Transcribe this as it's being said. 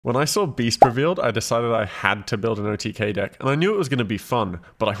When I saw Beast revealed, I decided I had to build an OTK deck, and I knew it was going to be fun,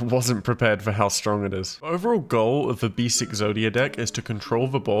 but I wasn't prepared for how strong it is. The overall goal of the Beast Exodia deck is to control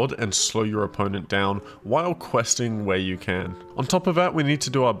the board and slow your opponent down while questing where you can. On top of that, we need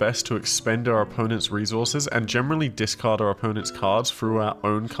to do our best to expend our opponent's resources and generally discard our opponent's cards through our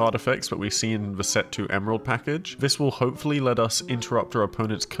own card effects that we see in the Set 2 Emerald package. This will hopefully let us interrupt our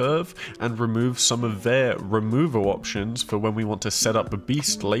opponent's curve and remove some of their removal options for when we want to set up the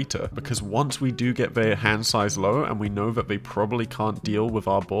Beast later, because once we do get their hand size low and we know that they probably can't deal with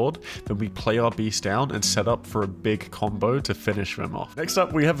our board, then we play our Beast down and set up for a big combo to finish them off. Next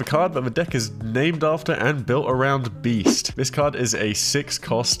up, we have a card that the deck is named after and built around Beast. This card is a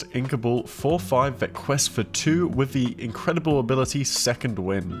 6-cost inkable 4/5 that quests for 2 with the incredible ability Second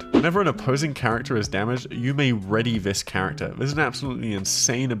Wind. Whenever an opposing character is damaged, you may ready this character. This is an absolutely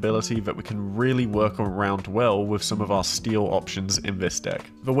insane ability that we can really work around well with some of our steel options in this deck.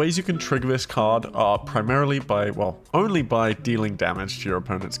 The ways you can trigger this card are primarily by, well, only by dealing damage to your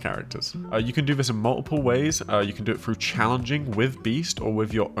opponent's characters. You can do this in multiple ways. You can do it through challenging with Beast or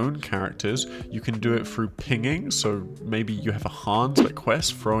with your own characters. You can do it through pinging, so maybe you have a Hans that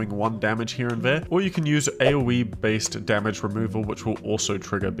quests, throwing 1 damage here and there, or you can use AoE based damage removal, which will also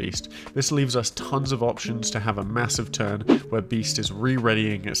trigger Beast. This leaves us tons of options to have a massive turn where Beast is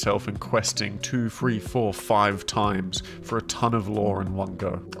re-readying itself and questing 2, 3, 4, 5 times for a ton of lore in one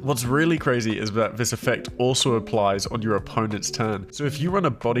go. What's really crazy is that this effect also applies on your opponent's turn. So if you run a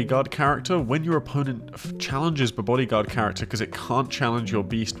bodyguard character, when your opponent challenges the bodyguard character because it can't challenge your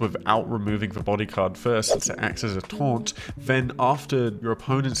Beast without removing the bodyguard first, since it acts as a taunt, then after your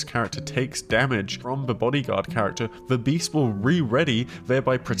opponent's character takes damage from the bodyguard character, the Beast will re-ready,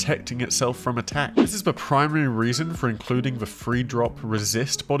 thereby protecting itself from attack. This is the primary reason for including the free drop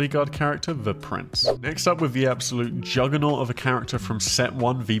resist bodyguard character, the Prince. Next up, with the absolute juggernaut of a character from Set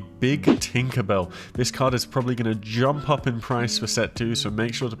 1, the Big Tinkerbell. This card is probably going to jump up in price for Set 2, so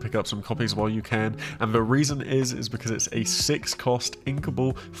make sure to pick up some copies while you can. And the reason is because it's a 6-cost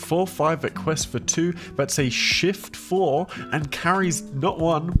inkable 4/5 that quests for 2, that's a shift 4 and carries not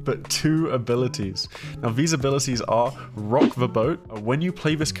 1 but 2 abilities. Now these abilities are Rock the Boat. When you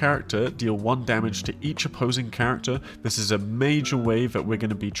play this character, deal 1 damage to each opposing character. This is a major way that we're going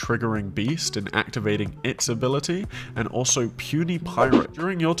to be triggering Beast and activating its ability. And also Puny Pirate.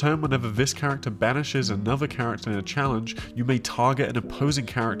 During your turn, whenever this character banishes another character in a challenge, you may target an opposing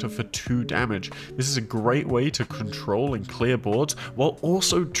character for 2 damage. This is a great way to control and clear boards while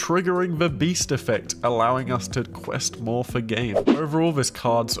also triggering the Beast effect, allowing us to quest more for game. Overall, this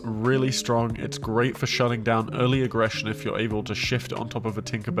card's really strong. It's great for shutting down early aggression if you're able to shift it on top of a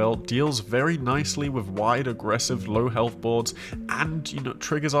Tinkerbell, deals very nicely with wide, aggressive, low health boards, and,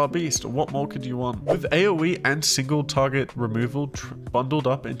 triggers our Beast. What more could you want? With AoE and single target removal bundled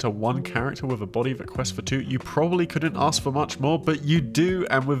up into 1 character with a body that quests for 2, you probably couldn't ask for much more, but you do,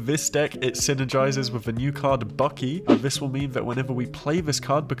 and with this deck, it synergizes with the new card Bucky. This will mean that whenever we play this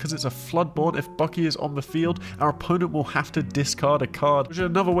card, because it's a Floodborn, if Bucky is on the field, our opponent will have to discard a card, which is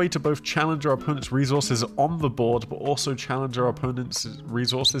another way to both challenge our opponent's resources on the board, but also challenge our opponent's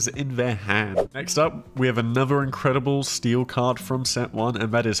resources in their hand. Next up, we have another incredible steel card from Set 1,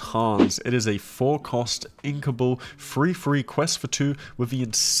 and that is Hans. It is a 4-cost inkable 3/3 quest for 2 with the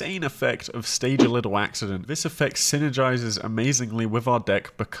insane effect of Stage a Little Accident. This effect synergizes amazingly with our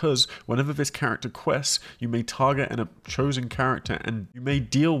deck because whenever this character quests, you may target a chosen character and you may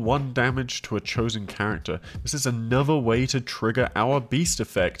deal 1 damage to a chosen character. This is another way to trigger our Beast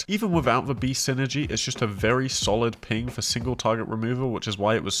effect. Even without the Beast synergy, it's just a very solid ping for single target removal, which is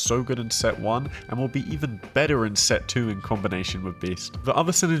why it was so good in Set 1 and will be even better in Set 2 in combination with Beast. The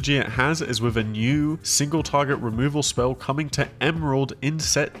other synergy it has is with a new single target removal spell coming to Emerald in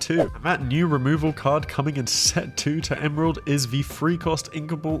Set 2. And that new removal card coming in Set 2 to Emerald is the 3-cost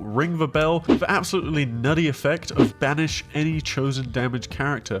inkable Ring the Bell with the absolutely nutty effect of banish any chosen damage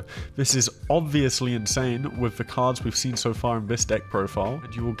character. This is obviously insane with the cards we've seen so far in this deck profile,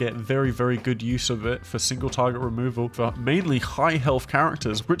 and you will get very, very good use of it for single target removal for mainly high health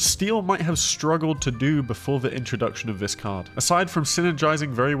characters, which Steel might have struggled to do before the introduction of this card. Aside from synergizing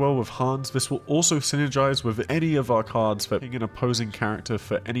very well with Hans, this will also synergize with any of our cards that ping an opposing character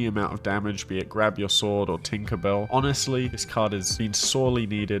for any amount of damage, be it Grab Your Sword or Tinkerbell. Honestly, this card has been sorely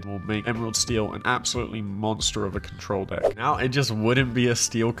needed and will make Emerald Steel an absolutely monster of a control deck. Now, it just wouldn't be a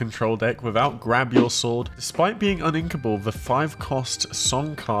Steel control deck without Grab Your Sword. Despite being uninkable, the 5-cost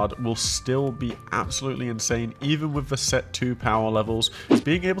song card will still be absolutely insane, even with the Set 2 power levels.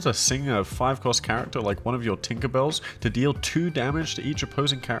 Being able to sing a 5-cost character like one of your Tinkerbells to deal 2 damage to each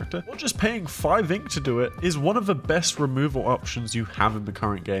opposing character, or just paying 5 ink to do it, is one of the best removal options items you have in the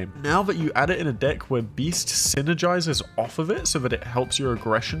current game. Now that you add it in a deck where Beast synergizes off of it so that it helps your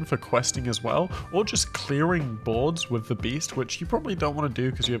aggression for questing as well, or just clearing boards with the Beast, which you probably don't want to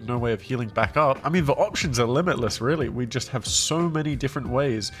do because you have no way of healing back up. I mean, the options are limitless, really. We just have so many different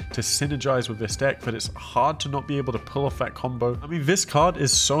ways to synergize with this deck that it's hard to not be able to pull off that combo. I mean, this card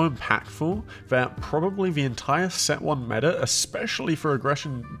is so impactful that probably the entire set 1 meta, especially for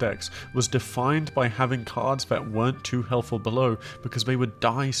aggression decks, was defined by having cards that weren't too health or below because they would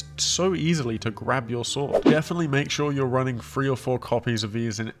die so easily to grab your sword. Definitely make sure you're running 3 or 4 copies of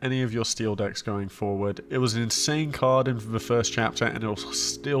these in any of your steel decks going forward. It was an insane card in the first chapter and it'll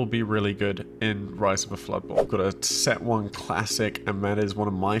still be really good in Rise of the Floodborn. I've got a set 1 classic, and that is one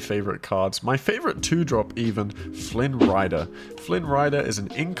of my favorite cards. My favorite 2-drop even, Flynn Rider. Flynn Rider is an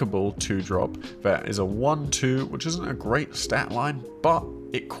inkable 2-drop that is a 1/2, which isn't a great stat line, but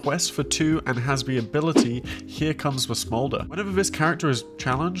it quests for 2 and has the ability, Here Comes the Smolder. Whenever this character is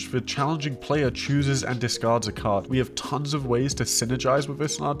challenged, the challenging player chooses and discards a card. We have tons of ways to synergize with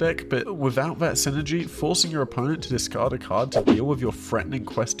this in our deck, but without that synergy, forcing your opponent to discard a card to deal with your threatening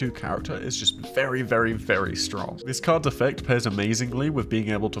quest 2 character is just very, very, very strong. This card's effect pairs amazingly with being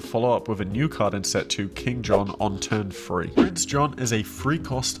able to follow up with a new card in set 2, King John, on turn 3. Prince John is a free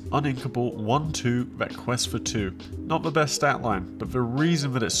cost, uninkable 1/2 that quests for 2. Not the best stat line, but the reason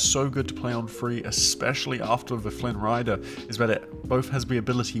that it's so good to play on free, especially after the Flynn Rider, is that it both has the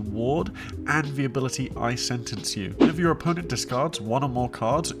ability Ward and the ability I Sentence You. If your opponent discards 1 or more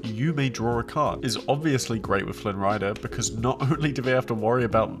cards, you may draw a card. Is obviously great with Flynn Rider because not only do they have to worry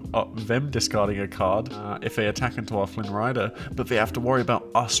about them discarding a card if they attack into our Flynn Rider, but they have to worry about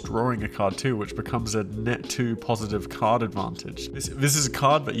us drawing a card too, which becomes a net 2 positive card advantage. This is a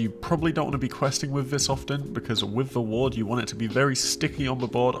card that you probably don't want to be questing with this often because with the Ward you want it to be very sticky on the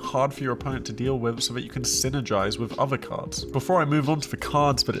board, hard for your opponent to deal with so that you can synergize with other cards. Before I move on to the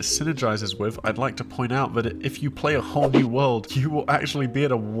cards that it synergizes with, I'd like to point out that if you play a whole new world, you will actually be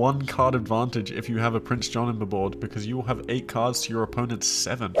at a 1 card advantage if you have a Prince John in the board because you will have 8 cards to your opponent's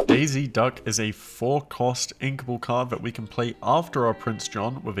 7. Daisy Duck is a 4-cost inkable card that we can play after our Prince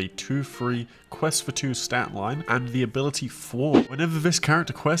John with a 2/3 quest for 2 stat line and the ability Thwart. Whenever this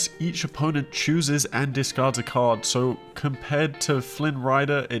character quests, each opponent chooses and discards a card, so compared to Flynn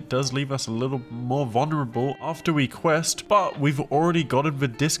Rider, it does leave us a little more vulnerable after we quest, but we've already gotten the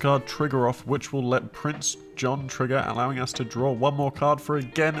discard trigger off, which will let Prince John trigger, allowing us to draw 1 more card for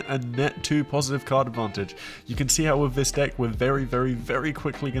again a net 2 positive card advantage. You can see how with this deck we're very, very, very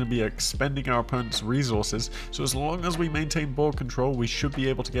quickly going to be expending our opponent's resources, so as long as we maintain board control we should be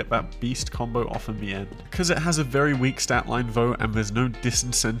able to get that Beast combo off in the end. Because it has a very weak stat line though and there's no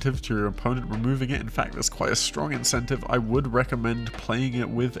disincentive to your opponent removing it, in fact there's quite a strong incentive, I would recommend playing it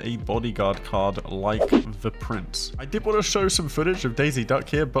with a bodyguard card like the Prince. I did want to show some footage of Daisy Duck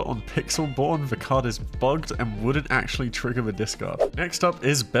here, but on Pixelborn the card is bugged and wouldn't actually trigger the discard. Next up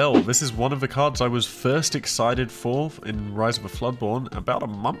is Belle. This is one of the cards I was first excited for in Rise of the Floodborn about a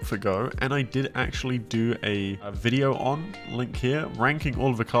month ago, and I did actually do a video on, link here, ranking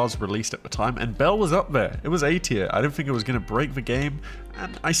all of the cards released at the time, and Belle was up there. It was A tier. I didn't think it was going to break the game,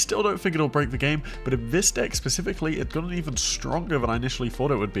 and I still don't think it'll break the game, but in this deck specifically, it's gotten even stronger than I initially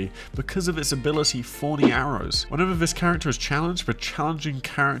thought it would be because of its ability Thorny Arrows. Whenever this character is challenged, the challenging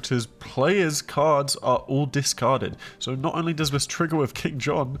character's players' cards are all discarded. So not only does this trigger with King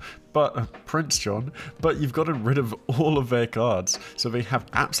John, but Prince John, but you've gotten rid of all of their cards, so they have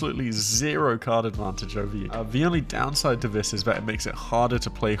absolutely 0 card advantage over you. The only downside to this is that it makes it harder to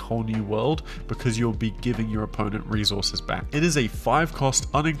play Whole New World because you'll be giving your opponent resources back. It is a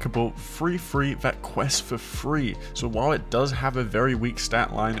 5-cost uninkable free that quests for free, so while it does have a very weak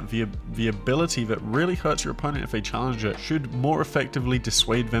stat line, the ability that really hurts your opponent if they challenge it should more effectively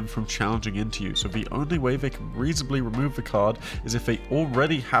dissuade them from challenging into you. So the only way they can reasonably remove the card is if they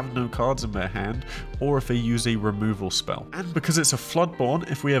already have no cards in their hand, or if they use a removal spell. And because it's a Floodborn,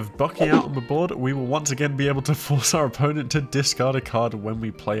 if we have Bucky out on the board, we will once again be able to force our opponent to discard a card when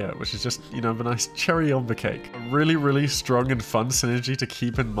we play it, which is just, you know, the nice cherry on the cake. A really, really strong and fun synergy to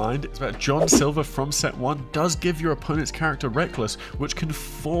keep in mind is that John Silver from set 1 does give your opponent's character Reckless, which can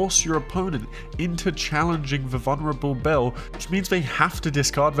force your opponent into challenging the vulnerable Belle, which means they have to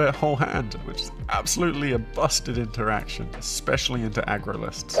discard their whole hand, which is absolutely a busted interaction, especially into aggro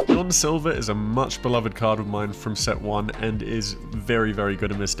lists. John Silver is a much beloved card of mine from set 1 and is very, very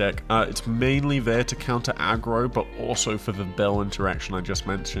good in this deck. It's mainly there to counter aggro, but also for the Belle interaction I just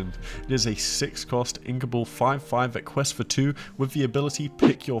mentioned. It is a 6-cost inkable 5/5 that quests for 2 with the ability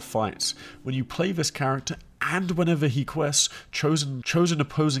Pick Your Fights. When you play this character, and whenever he quests, chosen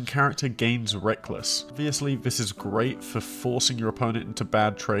opposing character gains Reckless. Obviously, this is great for forcing your opponent into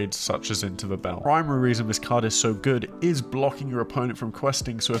bad trades such as into the Bell. Primary reason this card is so good is blocking your opponent from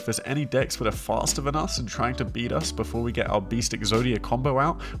questing, so if there's any decks that are faster than us and trying to beat us before we get our Beast Exodia combo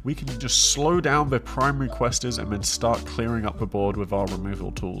out, we can just slow down their primary questers and then start clearing up the board with our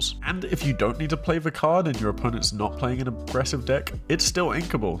removal tools. And if you don't need to play the card and your opponent's not playing an aggressive deck, it's still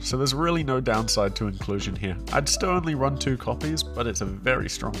inkable, so there's really no downside to inclusion here. I'd still only run 2 copies, but it's a very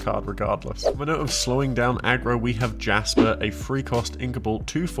strong card regardless. On the note of slowing down aggro, we have Jasper, a free cost inkable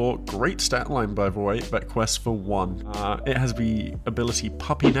 2/4, great stat line by the way, that quests for 1. It has the ability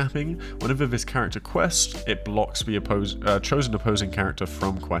Puppy Napping. Whenever this character quests, it blocks the chosen opposing character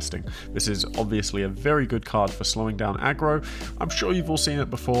from questing. This is obviously a very good card for slowing down aggro. I'm sure you've all seen it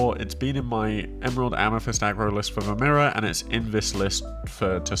before. It's been in my Emerald Amethyst aggro list for the mirror, and it's in this list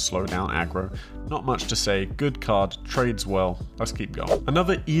to slow down aggro. Not much to say, good card, trades well, let's keep going.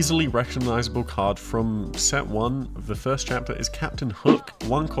 Another easily recognizable card from set 1 of the first chapter is Captain Hook,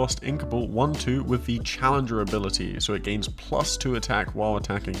 1 cost inkable 1/2 with the Challenger ability, so it gains +2 attack while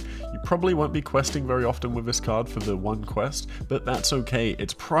attacking. You probably won't be questing very often with this card for the 1 quest, but that's okay.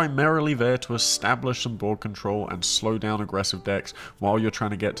 It's primarily there to establish some board control and slow down aggressive decks while you're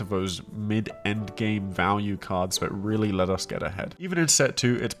trying to get to those mid-end game value cards that really let us get ahead. Even in set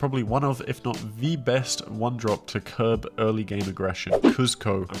 2, it's probably one of, if not the best 1-drop to curb early game aggression.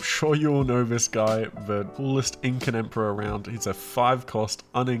 Kuzco. I'm sure you all know this guy, the coolest Incan Emperor around. He's a 5 cost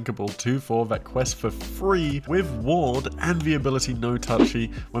uninkable 2/4 that quests for free with ward and the ability No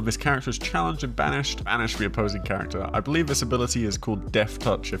Touchy. When this character is challenged and banished, banish the opposing character. I believe this ability is called Death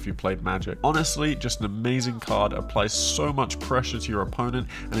Touch if you played Magic. Honestly, just an amazing card, applies so much pressure to your opponent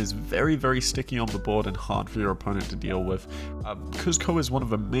and is very, very sticky on the board and hard for your opponent to deal with. Kuzco is one of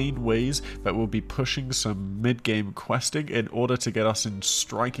the main ways that we'll be pushing some mid-game questing in order to get us in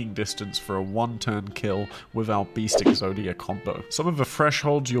striking distance for a 1-turn kill with our Beast Exodia combo. Some of the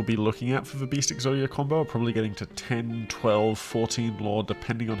thresholds you'll be looking at for the Beast Exodia combo are probably getting to 10, 12, 14 lore,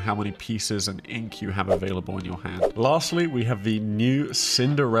 depending on how many pieces and ink you have available in your hand. Lastly, we have the new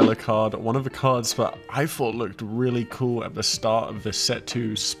Cinderella card, one of the cards that I thought looked really cool at the start of the set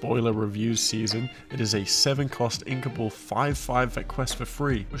 2 spoiler reviews season. It is a 7 cost inkable 5/5 that quests for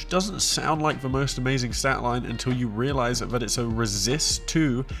free, which doesn't sound like the most amazing stat line until you realize that it's a resist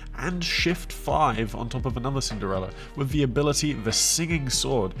 2 and shift 5 on top of another Cinderella with the ability the Singing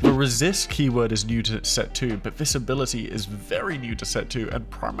Sword. The resist keyword is new to set 2, but this ability is very new to set 2 and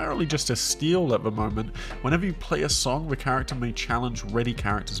primarily just a steal at the moment. Whenever you play a song, the character may challenge ready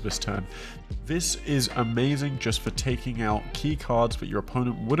characters this turn. This is amazing just for taking out key cards that your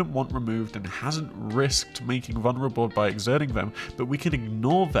opponent wouldn't want removed and hasn't risked making vulnerable by exerting them, but we can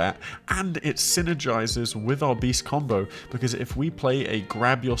ignore that, and it synergizes with our Beast combo, because if we play a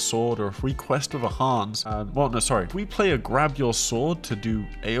Grab Your Sword, or if we quest with a Hans, if we play a Grab Your Sword to do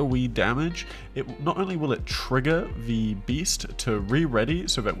AoE damage, it not only will it trigger the Beast to re-ready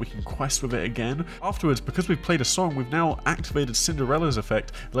so that we can quest with it again, afterwards, because we've played a song, we've now activated Cinderella's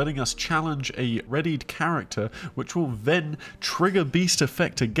effect, letting us challenge a readied character, which will then trigger Beast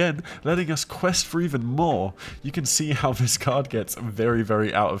effect again, letting us quest for even more. You can see how this card gets very,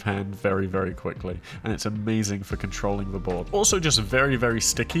 very out of hand very, very quickly, and it's amazing for controlling the board. Also just very, very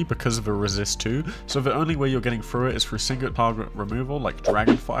sticky because of a resist 2, so the only way you're getting through it is through single target removal like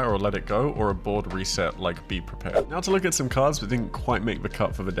Dragonfire or Let It Go, or a board reset like Be Prepared. Now to look at some cards that didn't quite make the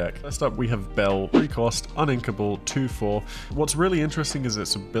cut for the deck. First up we have Bell, 3 cost, uninkable, 2/4. What's really interesting is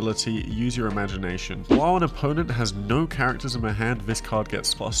its ability, Use Your Imagination. While an opponent has no characters in their hand, this card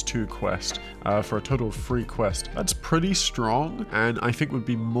gets +2 quest for a total of 3 quest. That's pretty strong, and I think would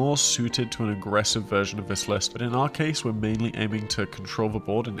be more suited to an aggressive version of this list, but in our case we're mainly aiming to control the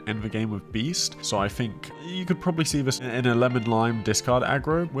board and end the game with Beast, so I think you could probably see this in a Lemon Lime discard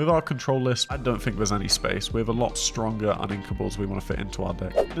aggro. With our control list, I don't think there's any space. We have a lot stronger uninkables we want to fit into our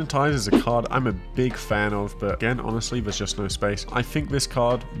deck. Hidden Ties is a card I'm a big fan of, but again, honestly, there's just no space. I think this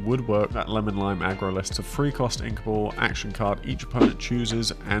card would work that Lemon Lime aggro list. It's a 3 cost inkable action card. Each opponent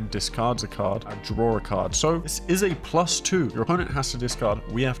chooses and discards a card, draw a card. So this is a +2. Your opponent has to discard,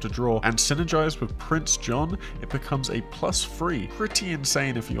 we have to draw, and synergized with Prince John, it becomes a +3. Pretty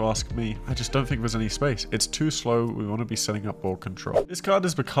insane if you ask me. I just don't think there's any space. It's too slow. We want to be setting up board control. This card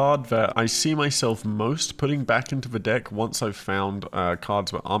is the card that I see myself most putting back into the deck once I've found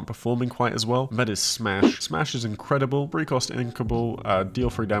cards that aren't performing quite as well. And that is Smash. Smash is incredible. 3 cost inkable, deal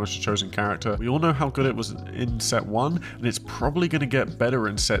 3 damage to chosen character. character. We all know how good it was in set 1, and it's probably going to get better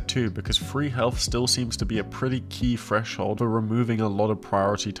in set 2 because free health still seems to be a pretty key threshold for removing a lot of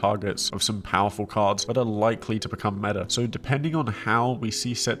priority targets of some powerful cards that are likely to become meta. So depending on how we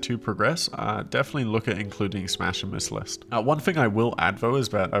see set 2 progress, definitely look at including Smash and Miss list. One thing I will add though is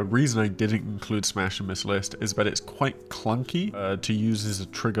that a reason I didn't include Smash and Miss list is that it's quite clunky to use as a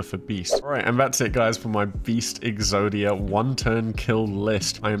trigger for Beast. Alright, and that's it guys for my Beast Exodia 1-turn kill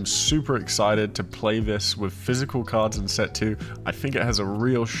list. I am super excited to play this with physical cards in set 2. I think it has a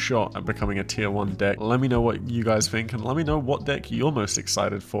real shot at becoming a tier 1 deck. Let me know what you guys think and let me know what deck you're most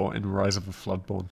excited for in Rise of the Floodborn.